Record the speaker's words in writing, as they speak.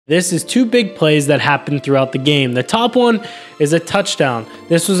This is two big plays that happened throughout the game. The top one is a touchdown.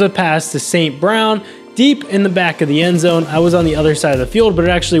 This was a pass to St. Brown, deep in the back of the end zone. I was on the other side of the field, but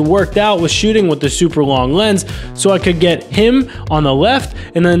it actually worked out with shooting with the super long lens, so I could get him on the left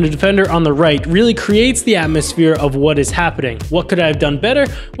and then the defender on the right. Really creates the atmosphere of what is happening. What could I have done better?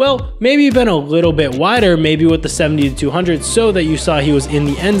 Well, maybe been a little bit wider, maybe with the 70 to 200, so that you saw he was in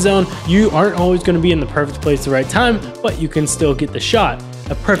the end zone. You aren't always going to be in the perfect place at the right time, but you can still get the shot.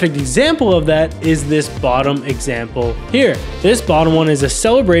 A perfect example of that is this bottom example here. This bottom one is a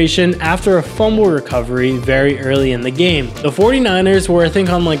celebration after a fumble recovery very early in the game. The 49ers were, I think,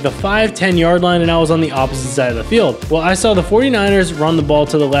 on like the 5-10 yard line, and I was on the opposite side of the field. Well, I saw the 49ers run the ball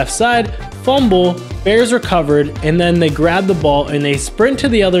to the left side, fumble, Bears recovered, and then they grab the ball and they sprint to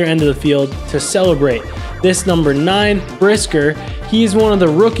the other end of the field to celebrate. This number 9, Brisker, he's one of the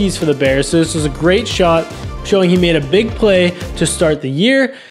rookies for the Bears, so this was a great shot, showing he made a big play to start the year.